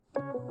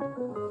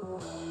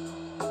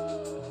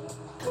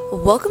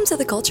Welcome to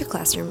the Culture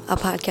Classroom, a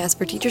podcast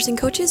for teachers and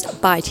coaches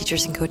by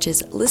teachers and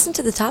coaches. Listen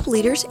to the top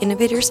leaders,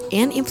 innovators,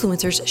 and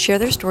influencers share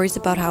their stories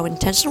about how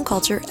intentional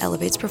culture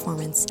elevates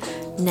performance.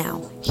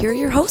 Now, here are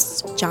your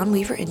hosts, John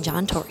Weaver and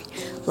John Torrey.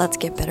 Let's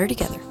get better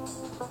together.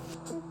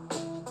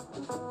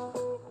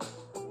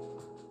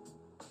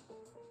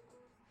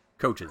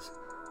 Coaches,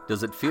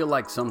 does it feel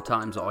like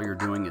sometimes all you're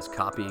doing is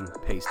copying,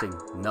 pasting,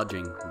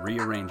 nudging,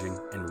 rearranging,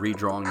 and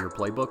redrawing your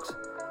playbooks?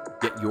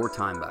 Get your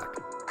time back.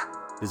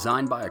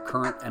 Designed by a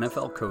current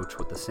NFL coach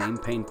with the same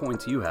pain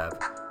points you have,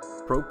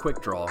 Pro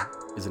Quick Draw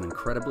is an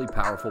incredibly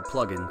powerful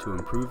plugin to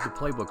improve the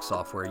playbook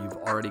software you've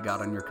already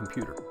got on your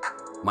computer,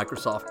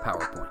 Microsoft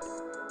PowerPoint.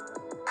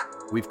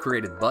 We've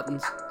created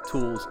buttons,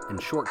 tools,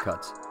 and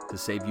shortcuts to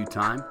save you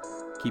time,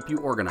 keep you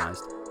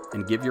organized,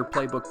 and give your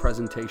playbook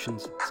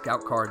presentations,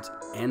 scout cards,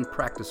 and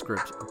practice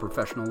scripts a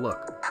professional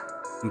look,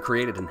 and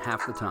created in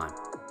half the time.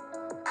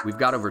 We've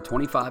got over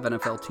 25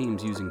 NFL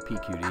teams using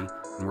PQD,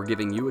 and we're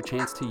giving you a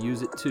chance to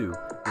use it too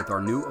with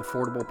our new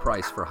affordable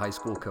price for high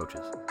school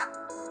coaches.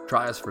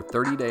 Try us for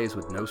 30 days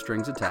with no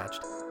strings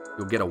attached.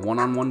 You'll get a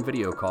one-on-one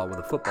video call with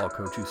a football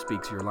coach who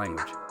speaks your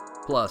language.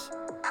 Plus,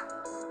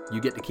 you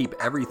get to keep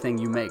everything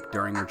you make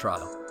during your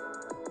trial.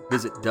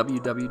 Visit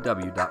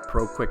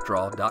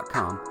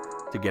www.proquickdraw.com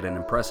to get an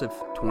impressive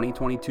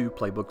 2022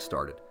 playbook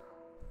started.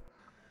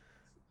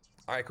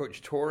 All right,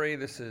 Coach Torrey,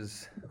 this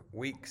is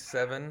week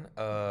 7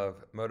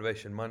 of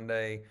Motivation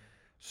Monday.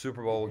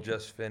 Super Bowl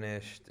just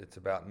finished. It's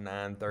about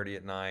 9:30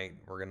 at night.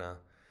 We're going to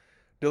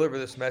deliver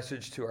this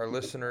message to our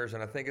listeners,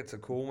 and I think it's a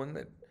cool one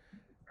that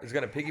is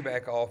going to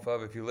piggyback off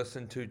of, if you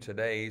listen to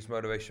today's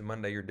Motivation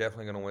Monday, you're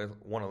definitely going to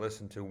want to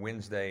listen to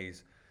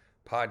Wednesday's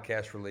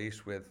podcast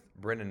release with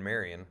Brendan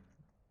Marion.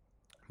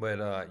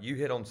 But you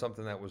hit on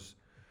something that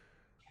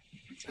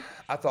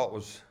I thought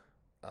was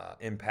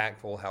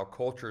impactful, how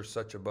culture is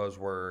such a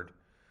buzzword.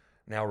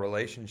 Now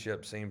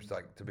relationship seems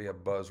like to be a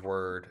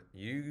buzzword.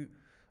 You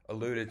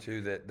alluded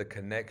to that the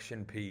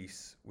connection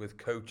piece with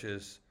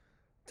coaches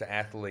to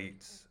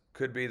athletes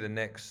could be the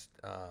next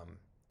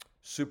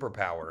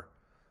superpower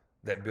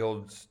that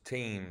builds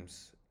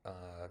teams.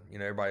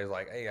 Everybody's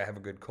like, hey, I have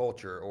a good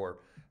culture, or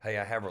hey,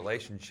 I have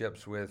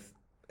relationships with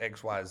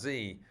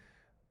XYZ.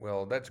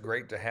 Well, that's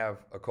great to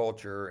have a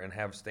culture and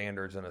have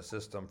standards and a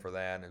system for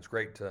that. And it's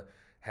great to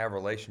have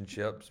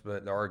relationships,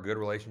 but there are good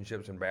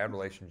relationships and bad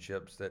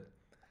relationships that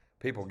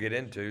people get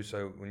into.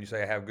 So when you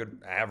say I have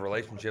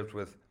relationships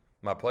with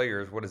my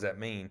players, what does that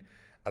mean?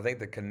 I think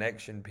the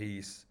connection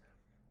piece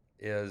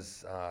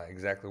is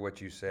exactly what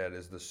you said,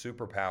 is the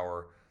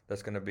superpower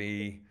that's going to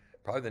be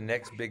probably the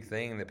next big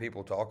thing that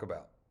people talk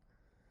about.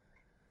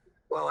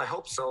 Well, I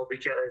hope so,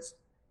 because,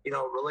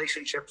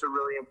 relationships are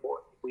really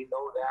important. We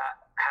know that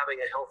having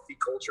a healthy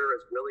culture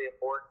is really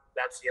important.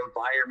 That's the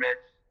environment.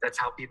 That's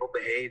how people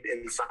behave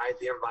inside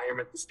the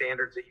environment, the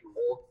standards that you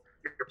hold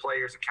your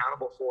players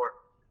accountable for.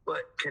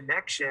 But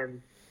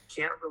connection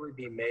can't really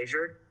be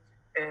measured.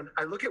 And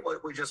I look at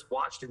what we just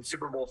watched in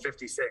Super Bowl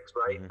 56,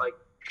 right? Mm-hmm. Like,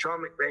 Sean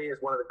McVay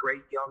is one of the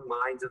great young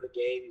minds of the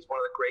game. He's one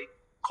of the great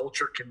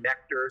culture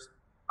connectors.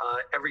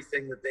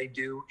 Everything that they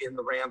do in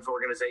the Rams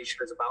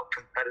organization is about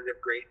competitive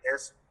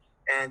greatness.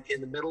 And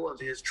in the middle of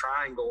his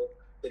triangle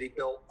that he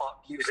built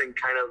up using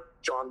kind of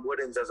John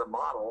Wooden's as a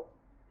model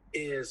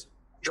is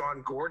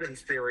John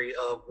Gordon's theory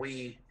of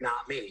we,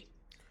 not me.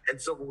 And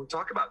so when we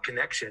talk about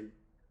connection,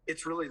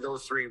 it's really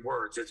those 3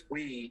 words. It's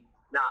we,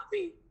 not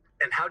me.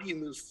 And how do you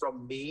move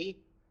from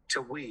me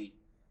to we?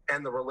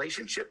 And the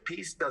relationship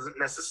piece doesn't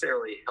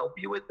necessarily help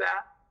you with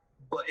that.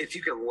 But if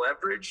you can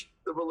leverage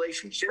the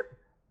relationship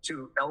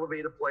to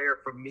elevate a player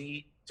from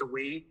me to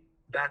we,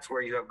 that's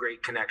where you have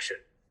great connection.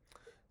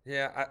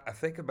 Yeah, I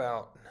think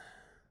about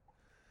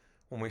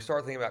when we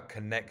start thinking about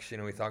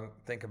connection, we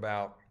think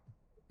about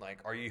like,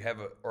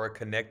 a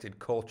connected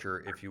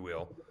culture, if you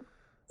will.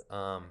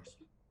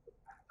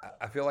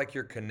 I feel like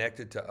you're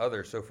connected to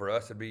others. So for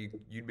us,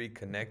 you'd be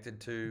connected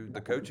to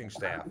the coaching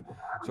staff.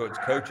 So it's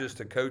coaches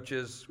to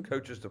coaches,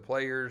 coaches to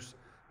players,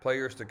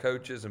 players to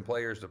coaches, and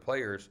players to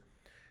players.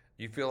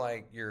 You feel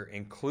like you're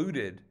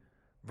included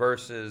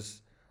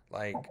versus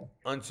like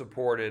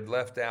unsupported,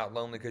 left out,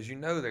 lonely, because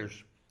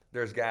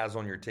there's guys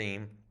on your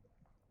team.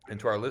 And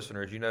to our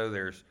listeners,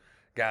 there's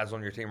guys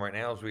on your team right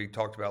now, as we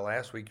talked about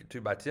last week,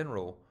 2x10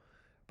 rule.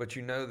 But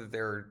that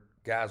there are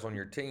guys on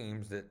your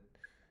teams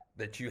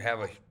that you have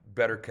a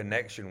better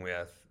connection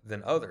with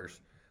than others.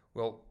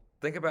 Well,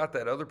 think about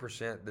that other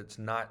percent that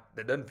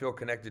doesn't feel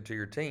connected to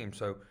your team.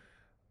 So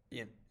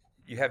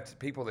you have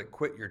people that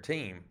quit your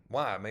team.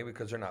 Why? Maybe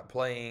because they're not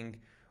playing,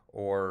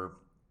 or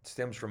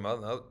stems from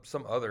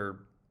some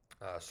other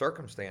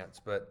circumstance.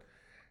 But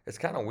it's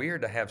kind of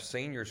weird to have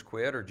seniors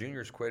quit or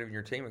juniors quit in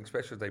your team,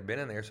 especially if they've been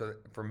in there. So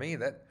for me,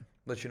 that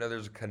lets you know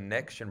there's a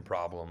connection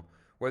problem.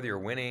 Whether you're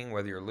winning,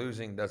 whether you're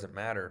losing, doesn't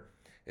matter.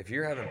 If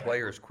you're having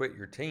players quit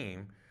your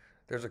team,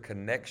 there's a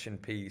connection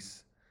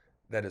piece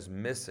that is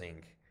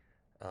missing.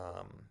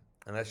 And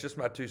that's just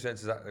my 2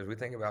 cents as we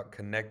think about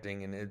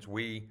connecting, and it's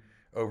we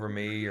over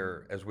me,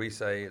 or as we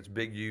say, it's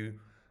big U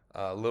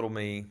little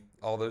me,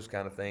 all those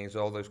kind of things,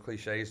 all those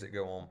cliches that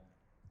go on.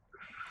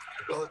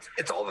 Well,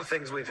 it's all the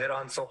things we've hit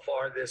on so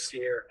far this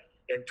year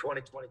in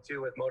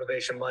 2022 with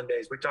Motivation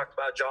Mondays. We talked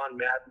about John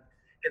Madden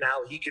and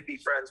how he could be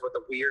friends with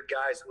the weird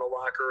guys in the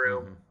locker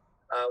room.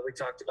 Mm-hmm. We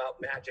talked about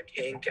Magic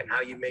Ink and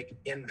how you make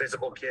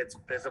invisible kids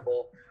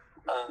visible.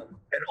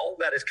 And all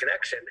that is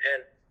connection.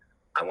 And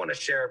I want to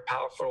share a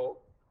powerful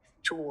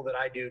tool that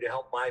I do to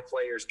help my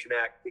players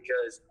connect,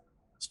 because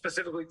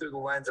specifically through the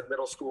lens of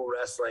middle school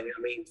wrestling,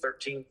 I mean,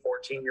 13,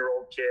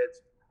 14-year-old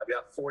kids, I've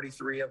got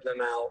 43 of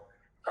them out.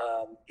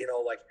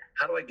 Like,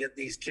 how do I get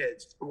these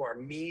kids who are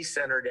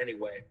me-centered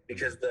anyway?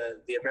 Because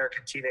the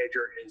American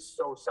teenager is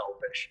so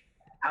selfish.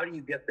 How do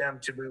you get them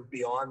to move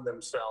beyond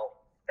themselves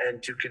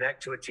and to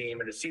connect to a team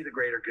and to see the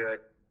greater good?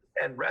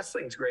 And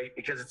wrestling's great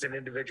because it's an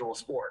individual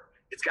sport.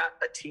 It's got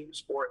a team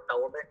sport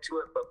element to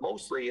it, but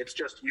mostly it's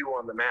just you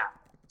on the mat.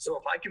 So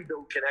if I can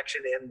build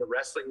connection in the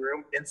wrestling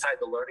room, inside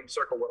the learning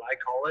circle, what I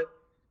call it,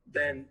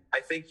 then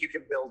I think you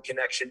can build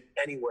connection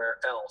anywhere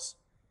else.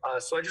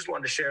 So I just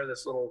wanted to share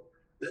this little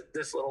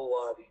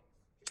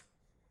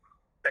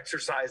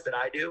exercise that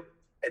I do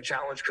and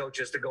challenge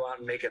coaches to go out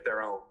and make it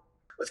their own.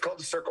 It's called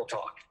the circle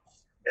talk.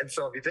 And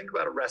so if you think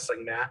about a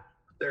wrestling mat,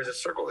 there's a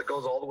circle that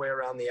goes all the way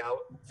around the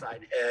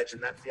outside edge,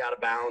 and that's the out of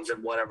bounds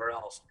and whatever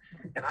else.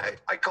 And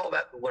I call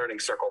that the learning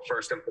circle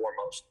first and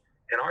foremost.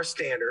 And our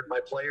standard, my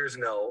players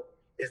know,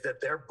 is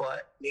that their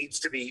butt needs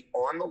to be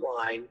on the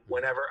line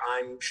whenever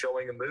I'm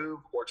showing a move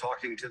or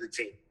talking to the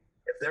team.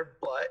 If their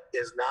butt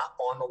is not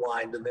on the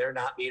line, then they're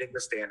not meeting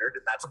the standard,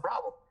 and that's a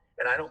problem.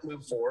 And I don't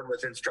move forward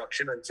with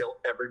instruction until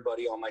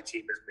everybody on my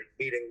team is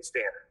meeting the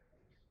standard.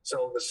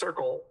 So the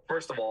circle,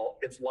 first of all,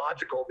 it's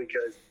logical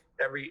because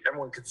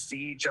everyone can see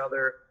each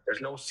other.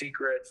 There's no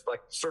secrets,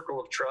 like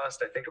circle of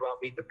trust. I think about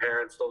Meet the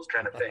Parents, those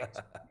kind of things.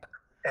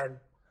 And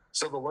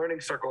so the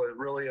learning circle is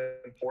really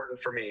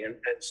important for me. And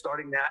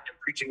starting that and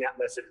preaching that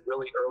message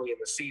really early in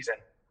the season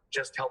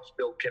just helps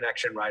build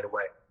connection right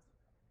away.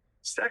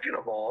 Second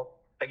of all,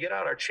 I get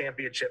out our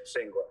championship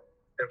singlet.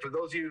 And for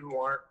those of you who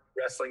aren't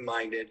wrestling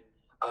minded,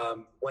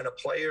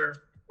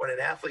 when an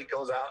athlete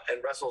goes out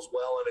and wrestles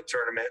well in a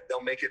tournament,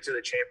 they'll make it to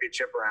the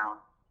championship round.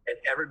 And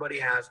everybody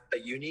has a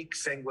unique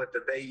singlet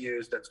that they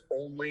use that's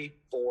only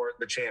for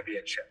the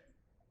championship.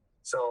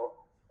 So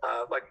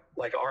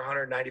like our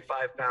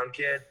 195-pound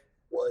kid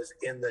was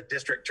in the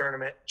district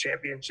tournament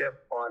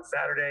championship on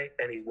Saturday,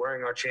 and he's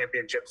wearing our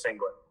championship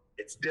singlet.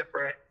 It's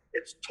different.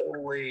 It's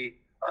totally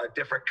a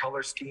different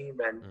color scheme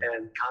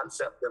and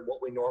concept than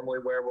what we normally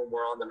wear when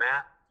we're on the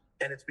mat.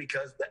 And it's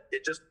because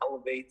it just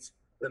elevates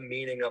the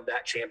meaning of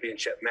that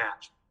championship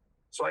match.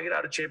 So I get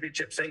out a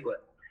championship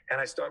singlet, and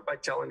I start by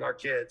telling our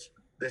kids,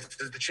 this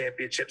is the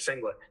championship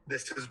singlet.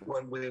 This is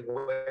when we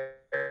wear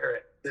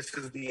it. This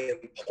is the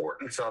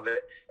importance of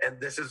it,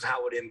 and this is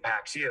how it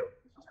impacts you.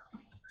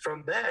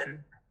 From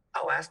then,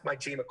 I'll ask my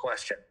team a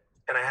question,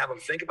 and I have them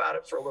think about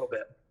it for a little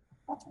bit.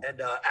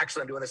 And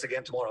actually, I'm doing this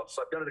again tomorrow.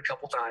 So I've done it a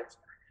couple times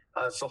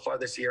so far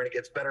this year, and it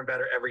gets better and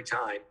better every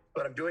time.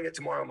 But I'm doing it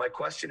tomorrow. My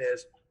question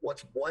is,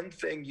 what's one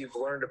thing you've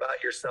learned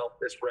about yourself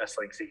this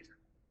wrestling season?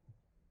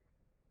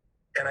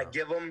 And I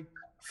give them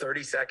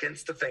 30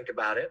 seconds to think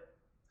about it.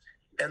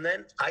 And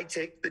then I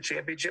take the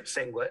championship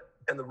singlet,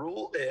 and the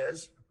rule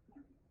is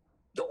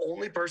the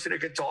only person who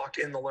can talk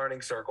in the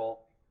learning circle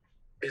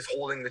is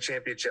holding the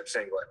championship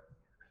singlet.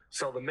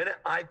 So the minute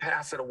I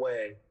pass it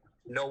away,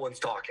 no one's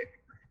talking.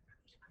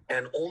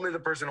 And only the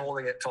person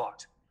holding it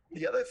talked.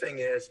 The other thing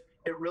is,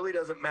 it really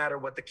doesn't matter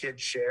what the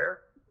kids share,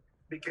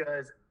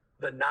 because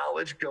the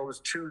knowledge goes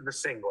to the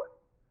singlet,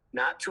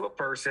 not to a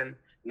person,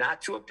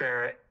 not to a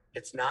parent.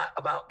 It's not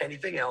about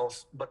anything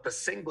else, but the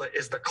singlet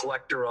is the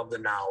collector of the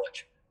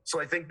knowledge. So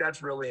I think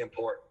that's really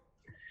important.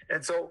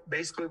 And so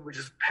basically we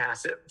just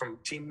pass it from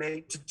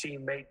teammate to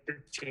teammate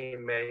to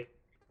teammate,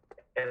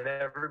 and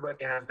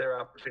everybody has their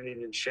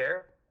opportunity to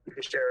share. You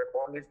can share as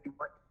long as you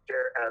want,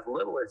 share as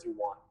little as you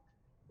want.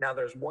 Now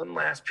there's one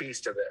last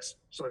piece to this.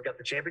 So we've got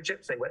the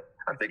championship singlet.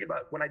 I'm thinking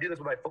about when I do this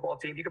with my football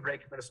team, you can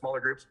break them into smaller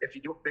groups. If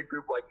you do a big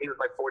group like me with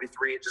my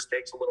 43, it just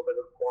takes a little bit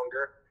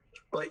longer.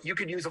 But you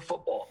could use a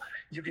football.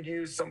 You could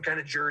use some kind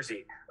of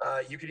jersey.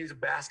 You could use a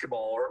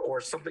basketball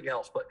or something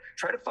else. But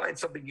try to find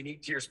something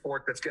unique to your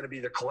sport that's going to be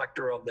the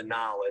collector of the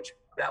knowledge.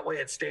 That way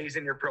it stays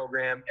in your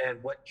program.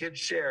 And what kids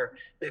share,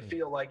 they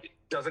feel like it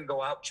doesn't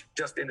go out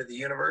just into the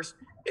universe.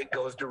 It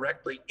goes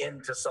directly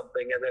into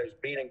something, and there's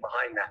meaning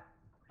behind that.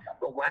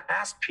 The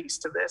last piece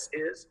to this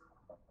is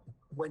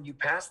when you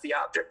pass the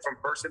object from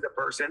person to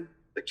person,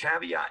 the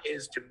caveat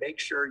is to make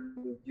sure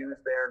you use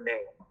their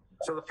name.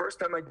 So the first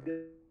time I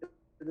did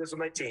this with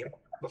my team,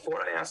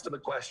 before I asked them a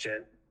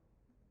question,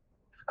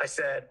 I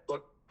said,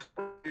 look,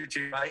 you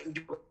two, right?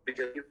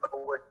 Because you know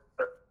what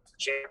the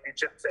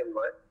championship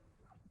singlet.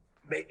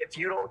 If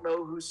you don't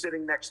know who's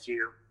sitting next to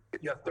you,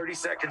 you have 30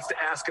 seconds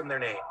to ask them their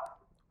name.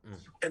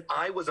 And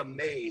I was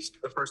amazed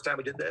the first time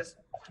we did this,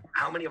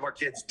 how many of our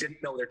kids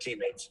didn't know their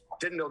teammates,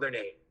 didn't know their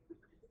name.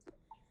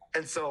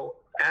 And so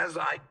as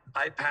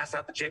I pass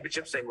out the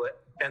championship singlet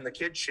and the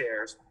kid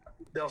shares,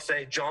 they'll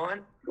say,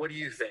 John, what do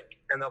you think?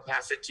 And they'll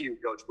pass it to you,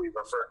 Coach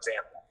Weaver, for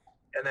example.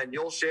 And then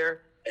you'll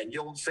share and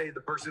you'll say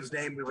the person's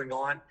name moving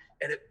on.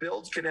 And it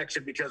builds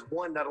connection because,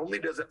 one, not only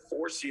does it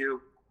force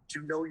you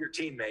to know your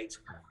teammates,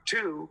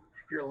 two,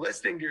 you're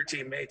listening to your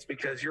teammates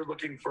because you're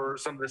looking for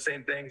some of the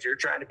same things. You're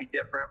trying to be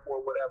different or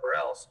whatever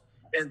else.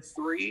 And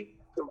three,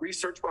 the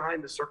research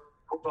behind the circle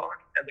talk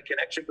and the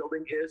connection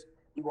building is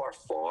you are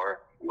far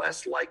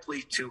less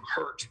likely to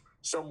hurt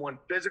someone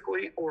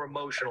physically or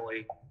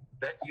emotionally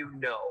that you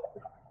know.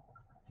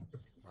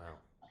 Wow.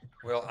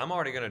 Well, I'm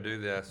already going to do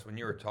this. When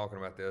you were talking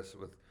about this,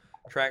 with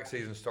track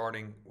season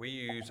starting, we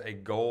use a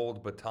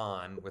gold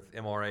baton with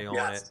MRA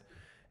on it.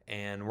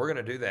 And we're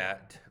going to do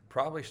that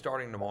probably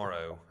starting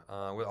tomorrow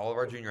with all of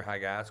our junior high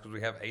guys because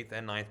we have 8th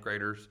and 9th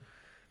graders.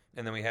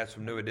 And then we have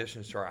some new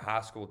additions to our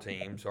high school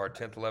team. So our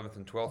 10th, 11th,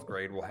 and 12th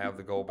grade will have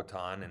the gold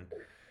baton. And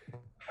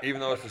even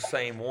though it's the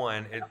same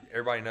one,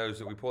 everybody knows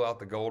that we pull out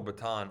the gold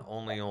baton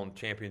only on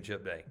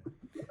championship day.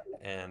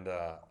 And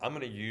I'm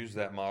going to use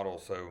that model.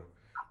 So,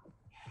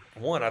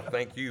 one, I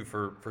thank you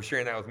for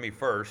sharing that with me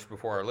first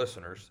before our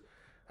listeners.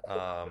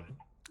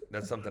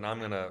 That's something I'm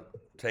going to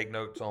take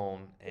notes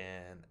on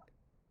and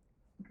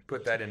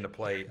put that into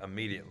play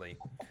immediately.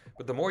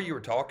 But the more you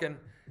were talking,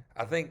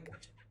 I think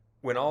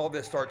when all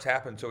this starts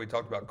happening, so we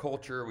talked about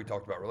culture, we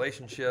talked about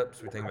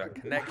relationships, we think about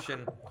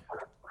connection.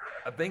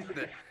 I think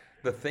that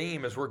the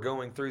theme as we're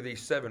going through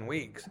these 7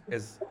 weeks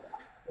is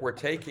we're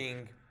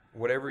taking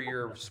whatever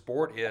your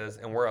sport is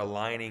and we're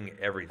aligning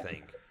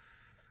everything.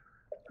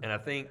 And I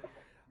think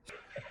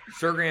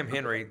Sir Graham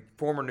Henry,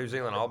 former New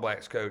Zealand All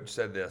Blacks coach,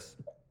 said this.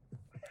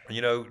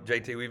 You know,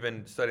 JT, we've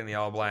been studying the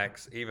All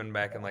Blacks even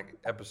back in like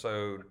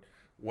episode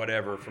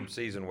whatever from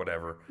season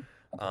whatever.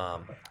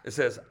 It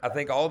says, I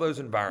think all those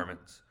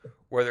environments,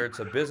 whether it's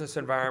a business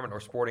environment or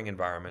sporting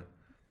environment,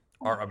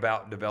 are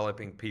about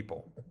developing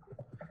people.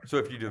 So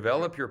if you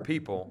develop your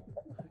people,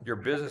 your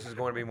business is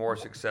going to be more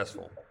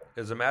successful.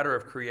 It's a matter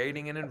of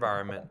creating an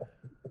environment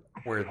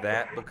where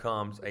that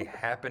becomes a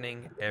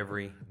happening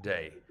every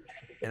day.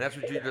 And that's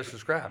what you just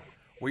described.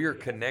 We are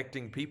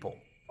connecting people.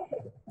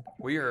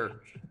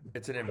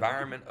 It's an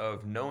environment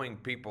of knowing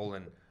people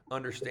and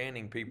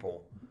understanding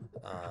people.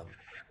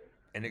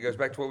 And it goes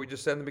back to what we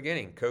just said in the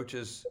beginning.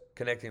 Coaches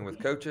connecting with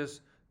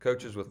coaches,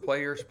 coaches with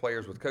players,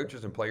 players with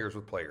coaches, and players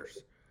with players.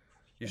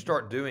 You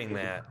start doing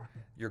that,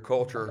 your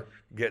culture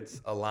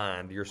gets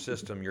aligned, your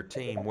system, your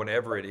team,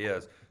 whatever it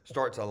is,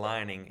 starts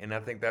aligning, and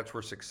I think that's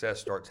where success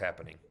starts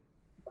happening.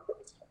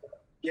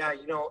 Yeah,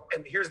 you know,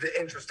 and here's the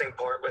interesting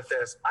part with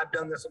this. I've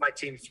done this with my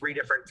team 3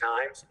 different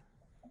times,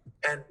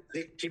 and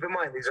keep in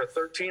mind, these are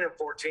 13 and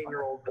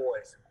 14-year-old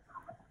boys.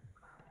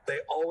 They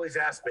always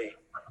ask me,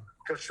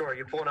 Coach Torrey,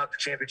 you pulling out the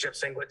championship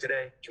singlet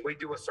today? Can we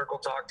do a circle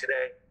talk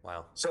today?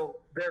 Wow. So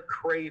they're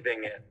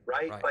craving it,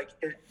 right? Like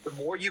the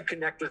more you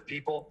connect with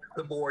people,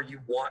 the more you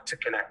want to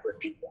connect with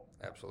people.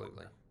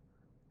 Absolutely.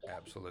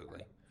 Absolutely.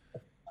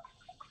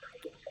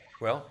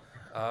 Well,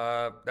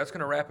 that's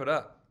going to wrap it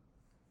up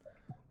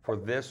for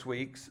this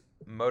week's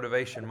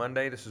Motivation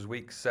Monday. This is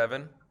week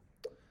 7.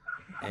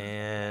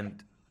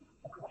 And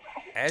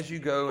as you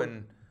go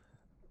and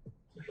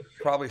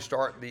probably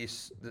start the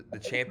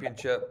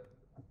championship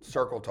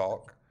circle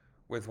talk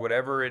with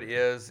whatever it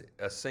is,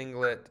 a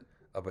singlet,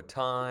 a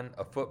baton,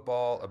 a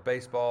football, a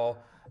baseball,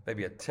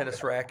 maybe a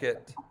tennis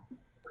racket.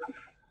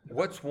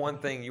 What's one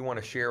thing you want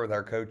to share with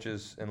our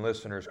coaches and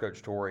listeners,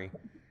 Coach Torrey,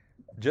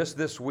 just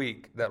this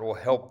week that will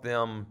help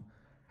them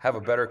have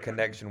a better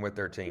connection with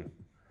their team?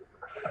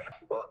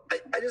 Well,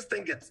 I just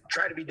think it's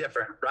try to be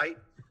different, right?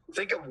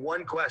 Think of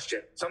one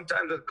question.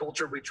 Sometimes with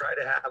culture, we try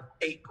to have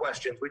 8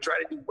 questions. We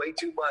try to do way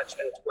too much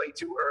and it's way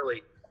too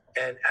early.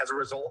 And as a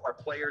result, our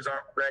players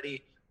aren't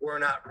ready. We're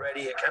not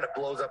ready. It kind of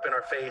blows up in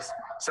our face.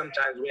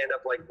 Sometimes we end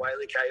up like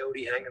Wile E.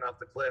 Coyote hanging off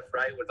the cliff,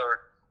 right? With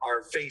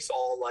our face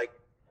all like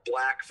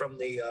black from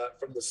the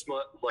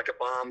smut, like a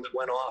bomb that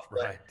went off.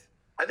 But right.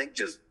 I think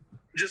just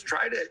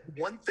try to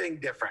one thing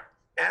different.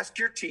 Ask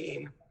your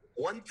team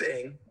one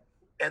thing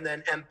and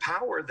then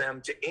empower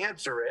them to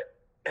answer it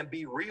and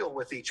be real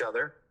with each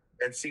other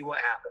and see what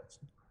happens.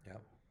 Yeah.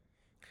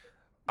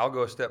 I'll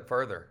go a step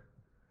further.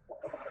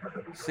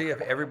 See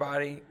if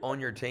everybody on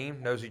your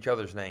team knows each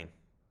other's name.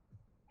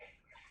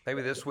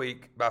 Maybe this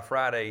week, by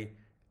Friday,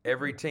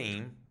 every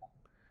team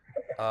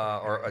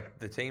or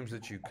the teams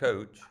that you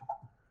coach,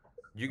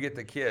 you get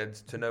the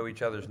kids to know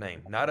each other's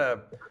name. Not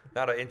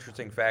an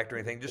interesting fact or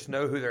anything. Just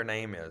know who their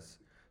name is.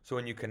 So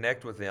when you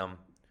connect with them,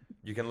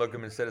 you can look at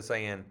them instead of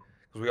saying,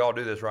 because we all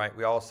do this, right?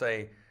 We all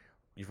say,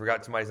 you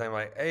forgot somebody's name,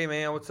 like, hey,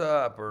 man, what's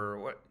up? Or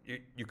what?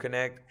 You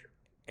connect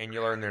and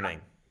you learn their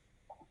name.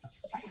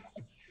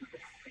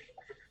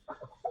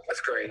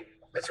 That's great.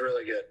 That's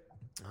really good.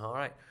 All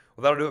right.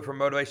 Well, that'll do it for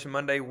Motivation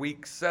Monday,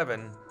 week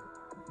 7.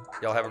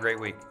 Y'all have a great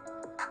week.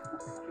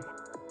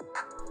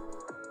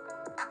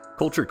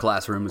 Culture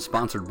Classroom is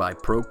sponsored by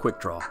Pro Quick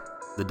Draw,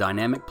 the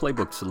dynamic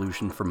playbook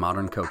solution for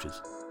modern coaches.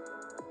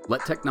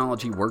 Let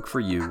technology work for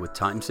you with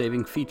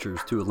time-saving features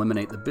to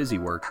eliminate the busy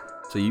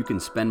work so you can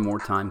spend more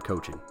time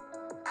coaching.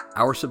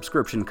 Our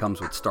subscription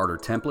comes with starter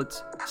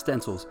templates,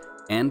 stencils,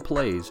 and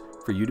plays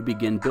for you to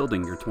begin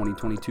building your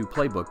 2022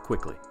 playbook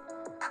quickly.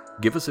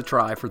 Give us a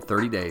try for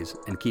 30 days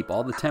and keep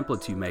all the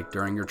templates you make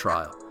during your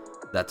trial.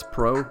 That's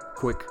Pro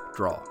Quick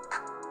Draw.